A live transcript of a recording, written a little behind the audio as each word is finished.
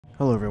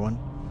Hello everyone,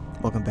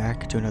 welcome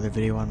back to another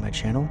video on my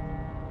channel.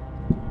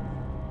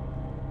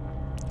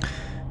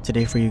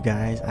 Today for you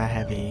guys I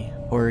have a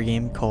horror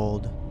game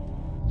called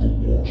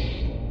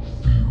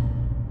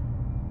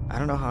I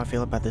don't know how I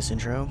feel about this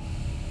intro.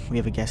 We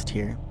have a guest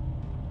here.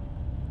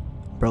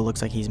 Bro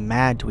looks like he's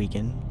mad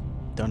tweaking.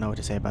 Don't know what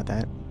to say about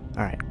that.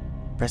 Alright,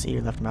 press E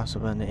or left mouse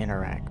button to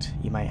interact.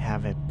 You might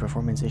have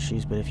performance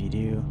issues, but if you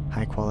do,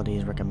 high quality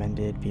is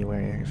recommended. Be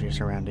aware of your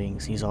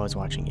surroundings. He's always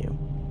watching you.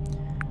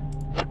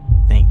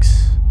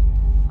 Thanks.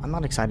 I'm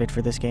not excited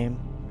for this game.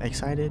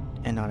 Excited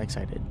and not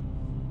excited.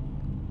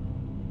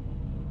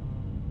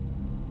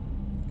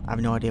 I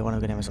have no idea what I'm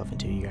getting myself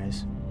into, you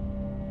guys.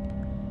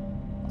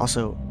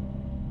 Also,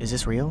 is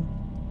this real?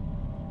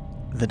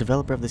 The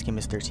developer of this game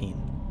is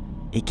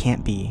 13. It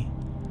can't be.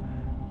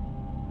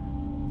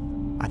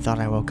 I thought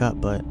I woke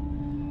up, but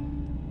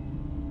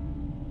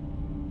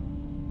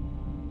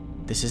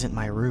this isn't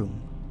my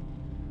room.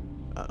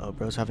 Uh-oh,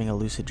 bro's having a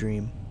lucid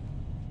dream.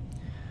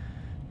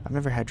 I've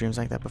never had dreams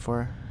like that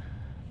before.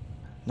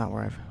 Not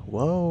where I've...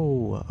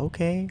 Whoa,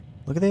 okay.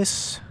 Look at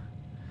this.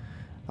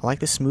 I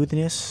like the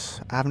smoothness.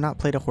 I have not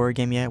played a horror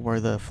game yet where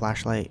the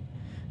flashlight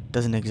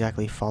doesn't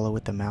exactly follow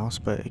with the mouse,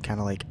 but it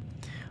kind of like...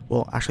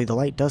 Well, actually the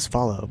light does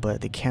follow,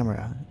 but the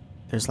camera,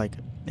 there's like...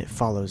 It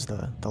follows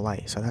the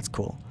light, so that's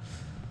cool.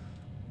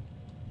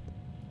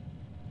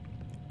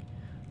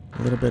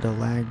 A little bit of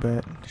lag,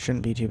 but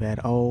shouldn't be too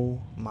bad.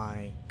 Oh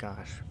my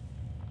gosh.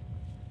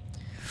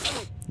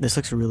 This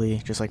looks really,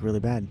 just like really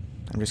bad.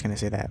 I'm just gonna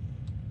say that.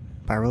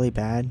 By really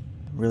bad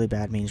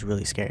means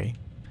really scary.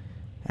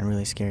 And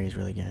really scary is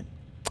really good.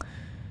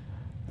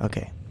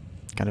 Okay.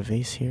 Got a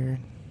vase here.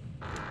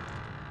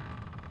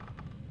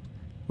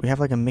 We have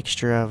like a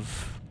mixture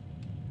of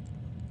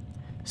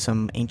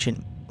some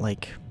ancient,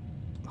 like,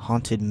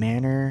 haunted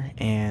manor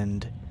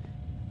and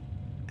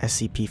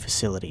SCP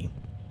facility.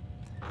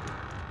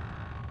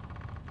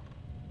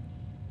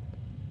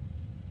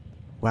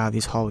 Wow,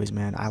 these hallways,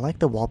 man. I like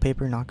the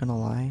wallpaper, not gonna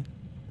lie.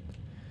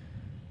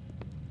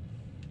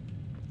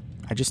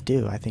 I just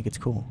do. I think it's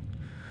cool.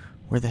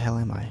 Where the hell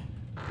am I?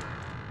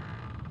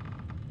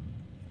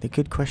 The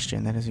good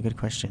question. That is a good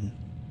question.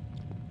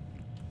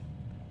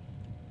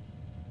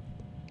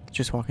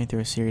 Just walking through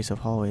a series of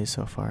hallways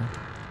so far.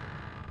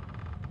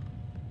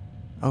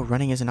 Oh,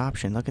 running is an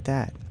option. Look at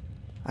that.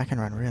 I can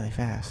run really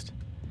fast.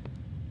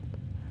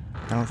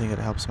 I don't think that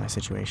helps my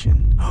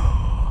situation.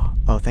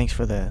 Oh, thanks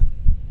for the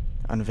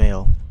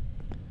unveil.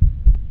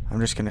 I'm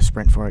just gonna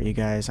sprint for it, you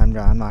guys. I'm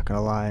not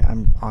gonna lie.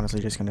 I'm honestly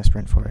just gonna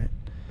sprint for it.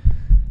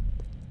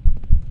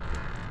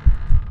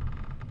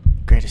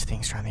 Greatest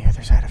things are on the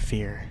other side of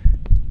fear.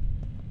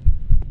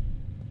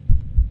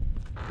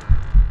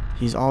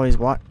 He's always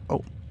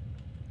Oh.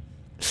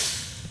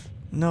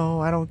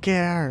 No, I don't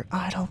care.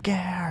 I don't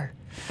care.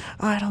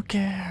 I don't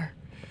care.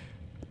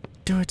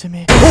 Do it to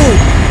me. Oh!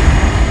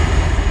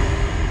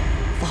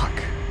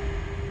 Fuck.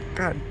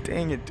 God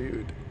dang it,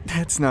 dude.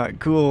 That's not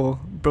cool.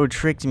 Bro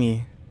tricked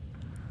me.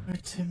 Do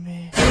it to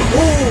me.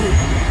 Oh!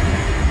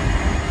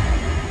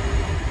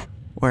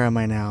 Where am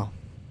I now?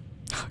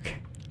 Okay.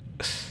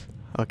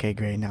 Okay,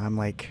 great. Now I'm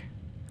like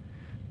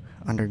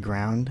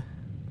underground.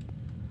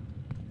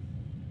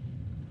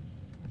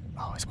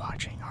 Always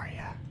watching, are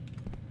ya?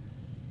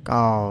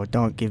 Oh,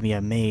 don't give me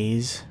a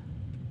maze.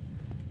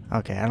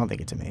 Okay, I don't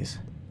think it's a maze.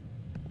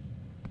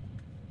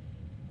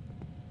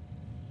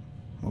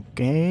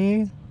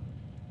 Okay.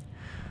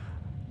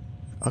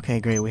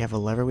 Okay, great. We have a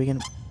lever we can...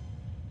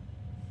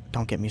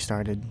 Don't get me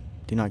started.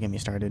 Do not get me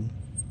started.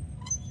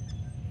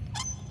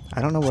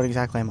 I don't know what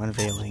exactly I'm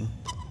unveiling.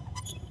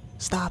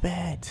 Stop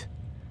it!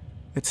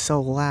 It's so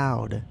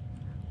loud.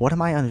 What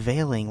am I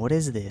unveiling? What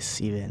is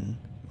this, even?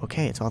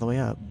 Okay, it's all the way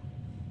up.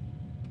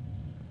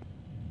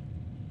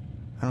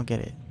 I don't get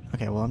it.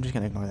 Okay, well, I'm just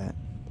gonna ignore that.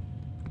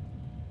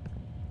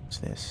 What's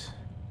this?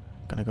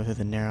 Gonna go through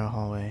the narrow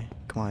hallway.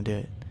 Come on, do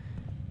it.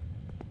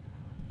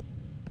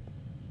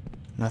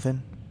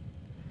 Nothing?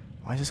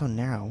 Why is it so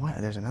narrow? What?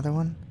 There's another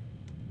one?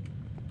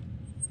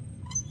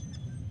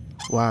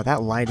 Wow,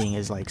 that lighting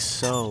is like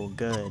so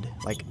good.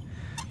 Like,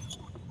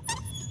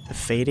 the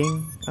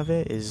fading of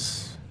it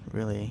is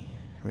really,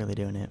 really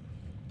doing it.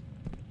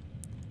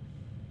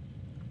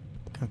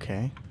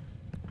 Okay.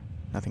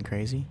 Nothing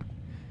crazy.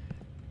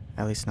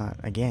 At least not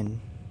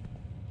again.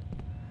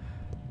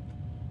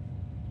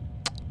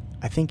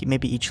 I think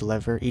maybe each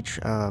lever, Fuck!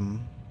 Oh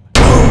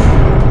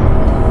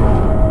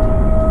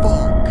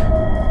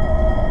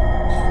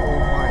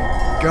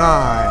my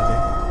god!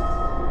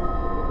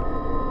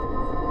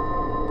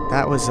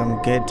 That was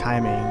some good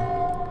timing.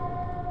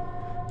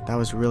 That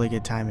was really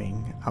good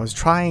timing. I was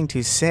trying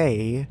to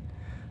say,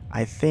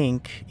 I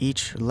think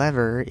each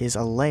lever is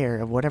a layer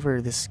of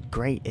whatever this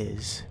grate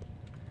is.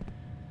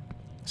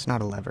 It's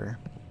not a lever.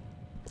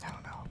 I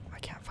don't know. I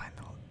can't find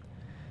the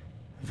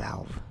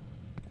valve.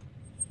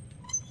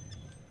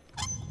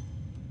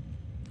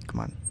 Come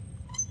on.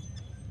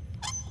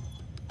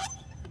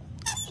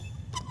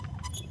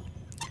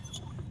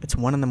 It's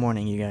 1 in the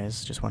morning, you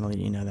guys. Just want to let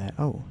you know that.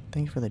 Oh,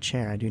 thank you for the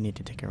chair. I do need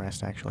to take a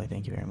rest, actually.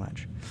 Thank you very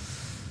much.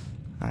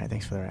 Alright,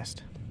 thanks for the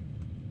rest.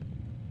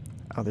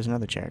 Oh, there's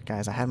another chair.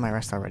 Guys, I had my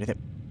rest already.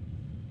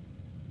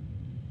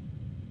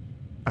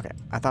 Okay,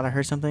 I thought I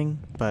heard something,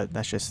 but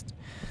that's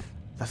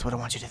what I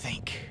want you to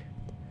think.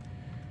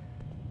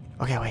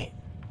 Okay, wait.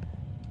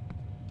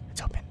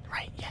 It's open.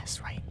 Right, yes,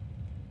 right.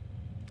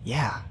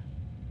 Yeah.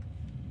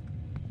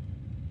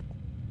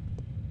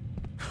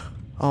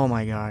 Oh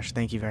my gosh,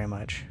 thank you very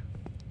much.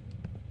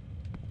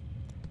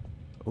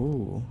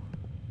 Ooh.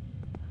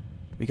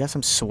 We got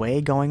some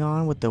sway going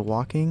on with the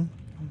walking.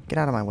 Get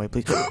out of my way,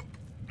 please.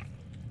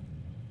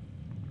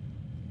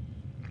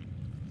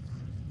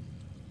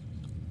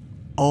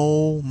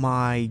 Oh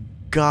my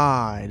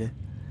god.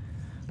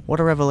 What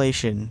a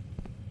revelation.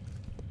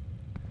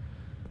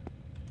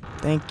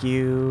 Thank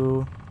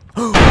you.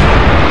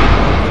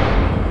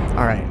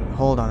 Alright,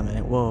 hold on a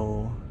minute.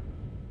 Whoa.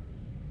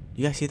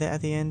 You guys see that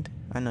at the end?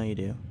 I know you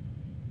do.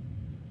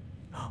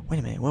 Wait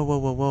a minute. Whoa, whoa,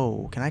 whoa,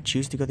 whoa. Can I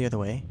choose to go the other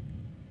way?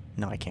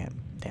 No, I can't.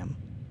 Damn.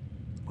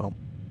 Well.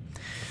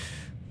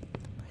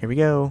 Here we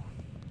go.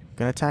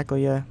 Gonna tackle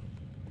ya.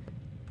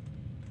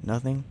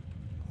 Nothing?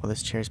 Well,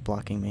 this chair's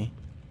blocking me.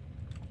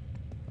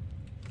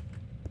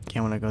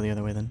 Can't want to go the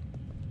other way then.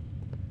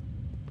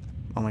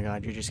 Oh my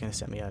god, you're just gonna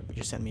set me up.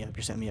 You're setting me up.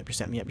 You're setting me up. You're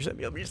setting me up. You're setting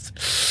me up.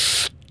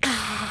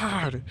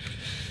 God.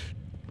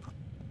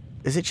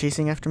 Is it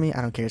chasing after me?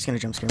 I don't care. It's gonna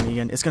jump scare me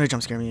again. It's gonna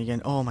jump scare me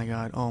again. Oh my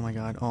god. Oh my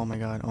god. Oh my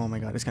god. Oh my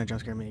god. It's gonna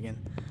jump scare me again.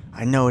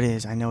 I know it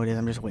is. I know it is.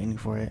 I'm just waiting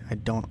for it. I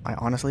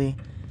honestly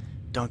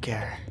don't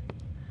care.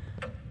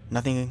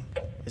 Nothing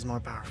is more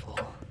powerful.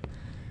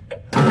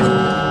 Oh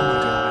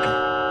my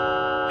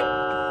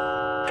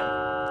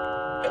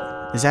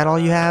god. Is that all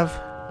you have?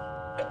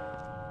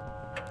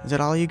 Is that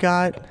all you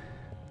got?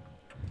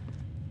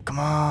 Come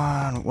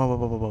on. Whoa, whoa,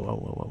 whoa, whoa, whoa, whoa,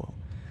 whoa, whoa.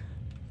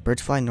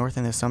 Birds fly north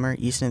in the summer,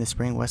 east in the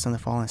spring, west in the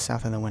fall, and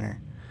south in the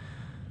winter.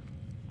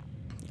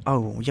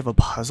 Oh, you have a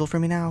puzzle for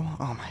me now?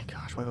 Oh my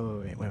gosh.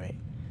 Wait.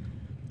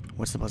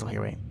 What's the puzzle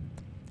here? Wait.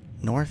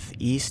 North,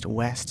 east,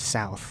 west,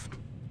 south.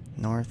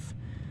 North,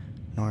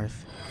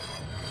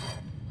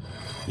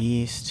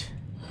 east,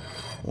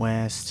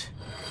 west,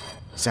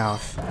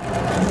 south.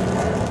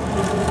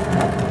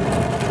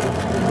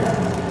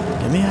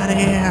 Get me out of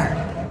here!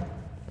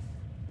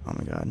 Oh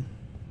my god.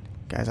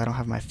 Guys, I don't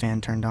have my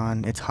fan turned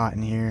on. It's hot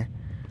in here.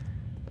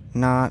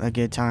 Not a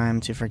good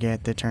time to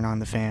forget to turn on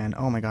the fan.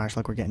 Oh my gosh,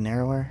 look, we're getting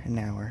narrower and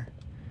narrower.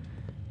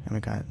 And we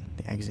got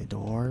the exit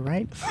door,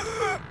 right?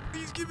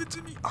 Please give it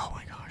to me. Oh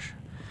my gosh.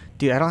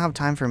 Dude, I don't have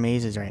time for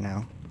mazes right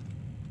now.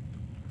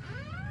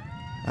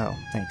 Oh,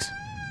 thanks.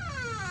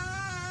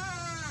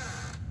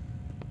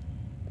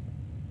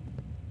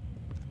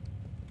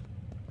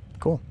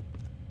 Cool.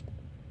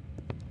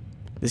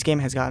 This game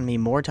has gotten me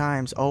more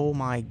times. Oh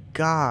my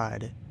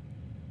god.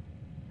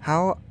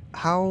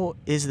 How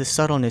is the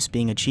subtleness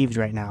being achieved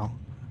right now?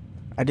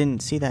 I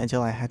didn't see that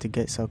until I had to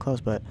get so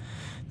close, but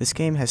this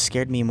game has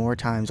scared me more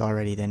times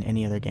already than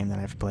any other game that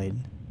I've played.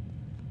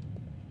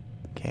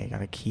 Okay, I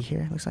got a key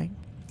here, looks like.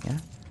 Yeah.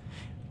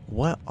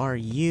 What are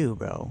you,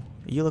 bro?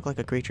 You look like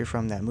a creature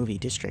from that movie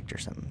District or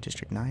something.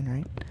 District 9,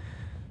 right?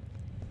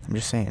 I'm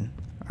just saying.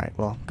 Alright,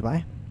 well,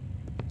 goodbye.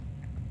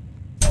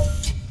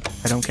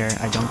 I don't care.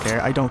 I don't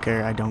care. I don't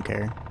care. I don't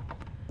care.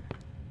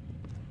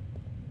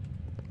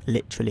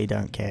 Literally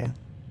don't care.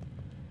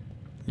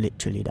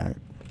 Literally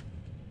don't.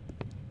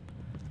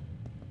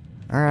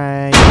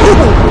 Alright.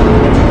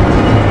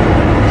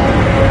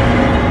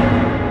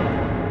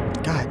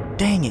 God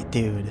dang it,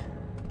 dude.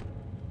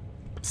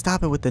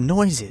 Stop it with the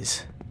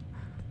noises.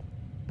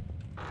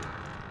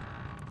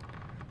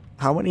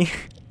 How many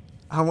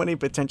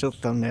potential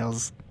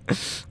thumbnails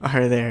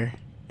are there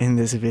in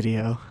this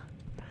video?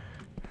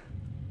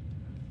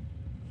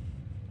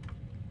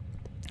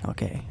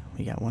 Okay,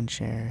 we got one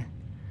chair.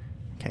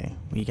 Okay,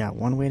 we got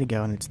one way to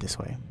go, and it's this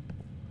way.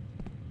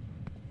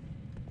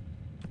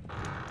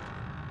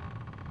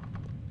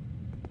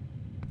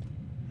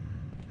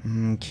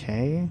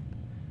 Okay.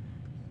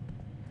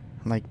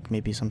 Like,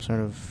 maybe some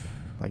sort of,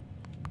 like,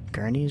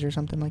 gurneys or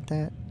something like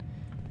that.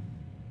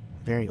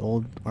 Very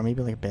old, or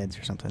maybe like beds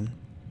or something.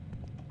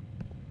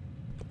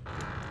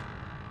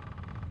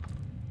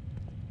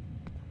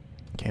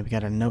 Okay, we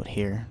got a note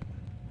here.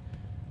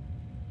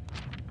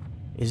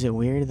 Is it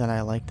weird that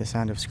I like the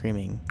sound of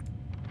screaming?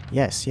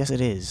 Yes, yes it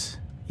is.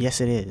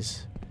 Yes it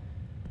is.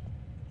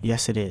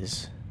 Yes it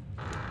is.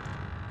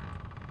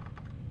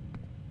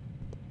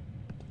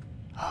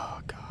 Oh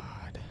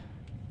god.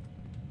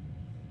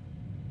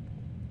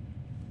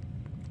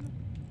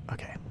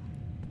 Okay.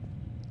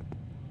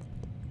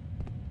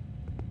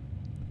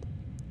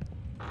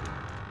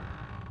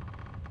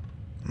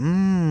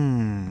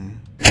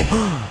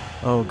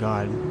 Oh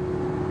god.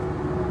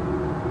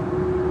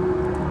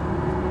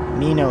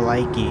 Me no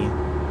likey.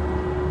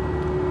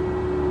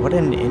 What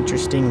an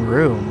interesting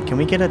room. Can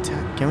we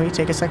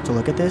take a sec to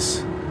look at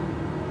this?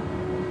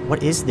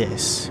 What is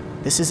this?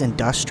 This is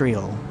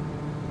industrial.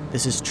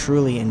 This is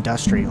truly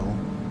industrial.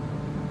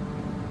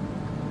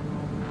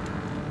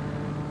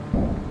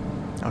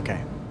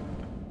 Okay.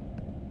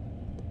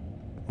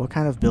 What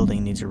kind of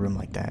building needs a room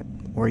like that?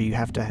 where you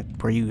have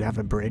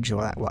a bridge.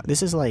 Or that,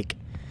 this is like,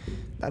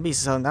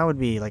 that would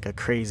be like a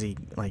crazy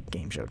like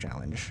game show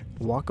challenge.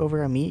 Walk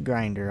over a meat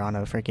grinder on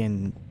a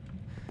freaking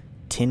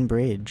tin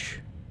bridge.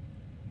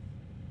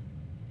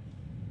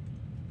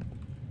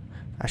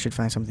 I should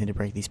find something to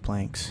break these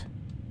planks.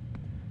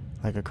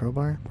 Like a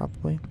crowbar,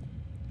 probably.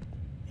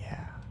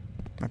 Yeah.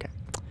 Okay.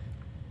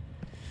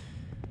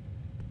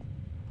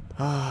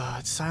 Ah,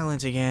 it's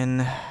silent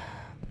again.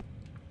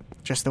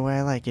 Just the way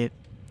I like it.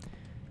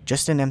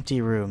 Just an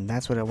empty room.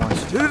 That's what it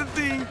wants you to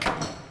think.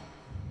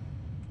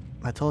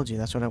 I told you,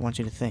 that's what I want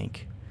you to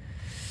think.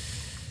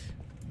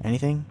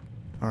 Anything?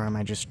 Or am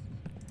I just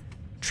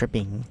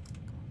tripping?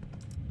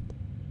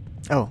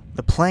 Oh,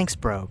 the planks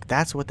broke.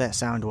 That's what that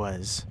sound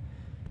was.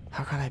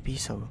 How can I be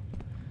so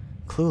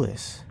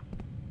clueless?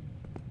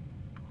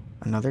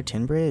 Another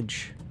tin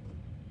bridge.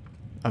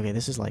 Okay,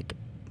 this is like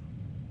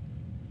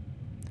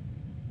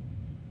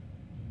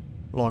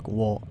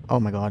wall. Oh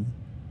my god.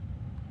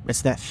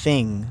 It's that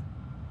thing.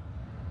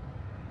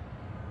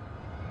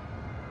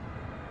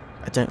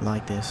 I don't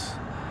like this.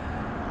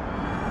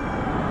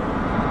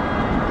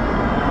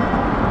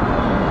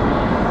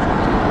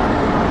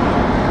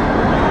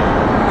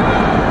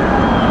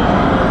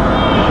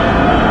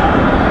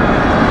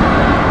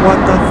 What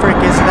the frick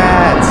is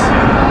that?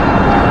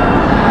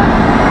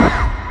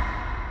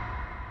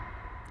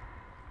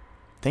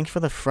 Thanks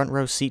for the front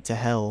row seat to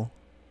hell.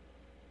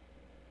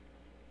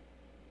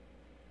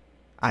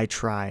 I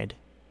tried.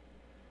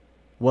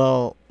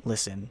 Well,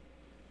 listen.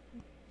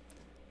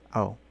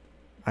 Oh,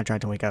 I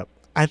tried to wake up.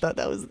 I thought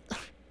that was...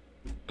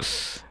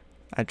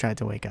 I tried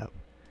to wake up.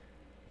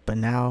 But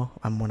now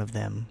I'm one of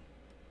them.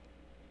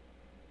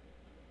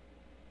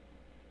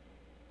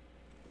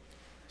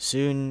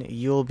 Soon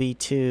you'll be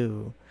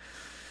too.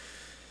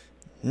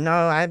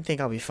 No, I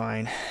think I'll be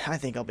fine. I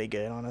think I'll be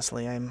good,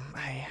 honestly. I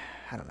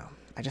don't know.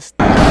 I just...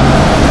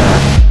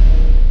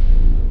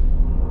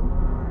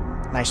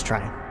 Nice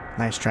try.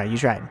 Nice try. You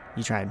tried.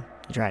 You tried.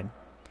 You tried.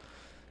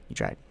 You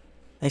tried.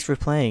 Thanks for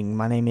playing.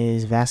 My name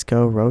is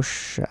Vasco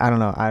Rocha. I don't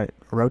know.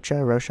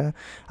 Rocha.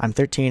 I'm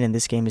 13 and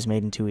this game is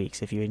made in 2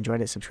 weeks. If you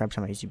enjoyed it, subscribe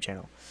to my YouTube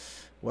channel.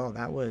 Well,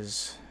 that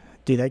was...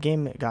 Dude, that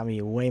game got me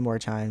way more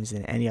times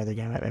than any other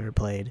game I've ever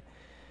played.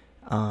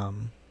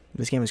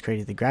 This game is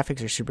crazy. The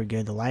graphics are super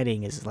good. The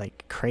lighting is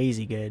like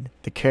crazy good.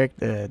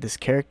 This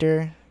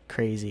character,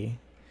 crazy.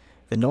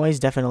 The noise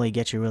definitely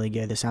gets you really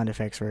good. The sound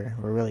effects were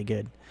really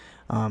good.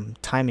 The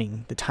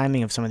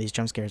timing of some of these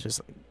jump scares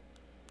was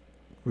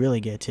really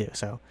good too.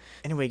 So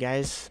anyway,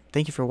 guys,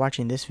 thank you for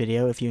watching this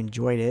video. If you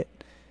enjoyed it,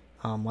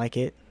 like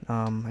it.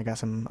 I got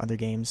some other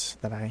games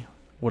that I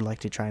would like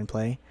to try and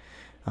play.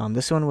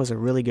 This one was a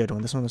really good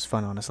one. This one was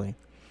fun, honestly.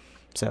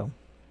 So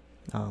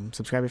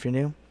subscribe if you're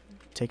new.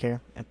 Take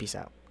care and peace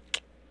out.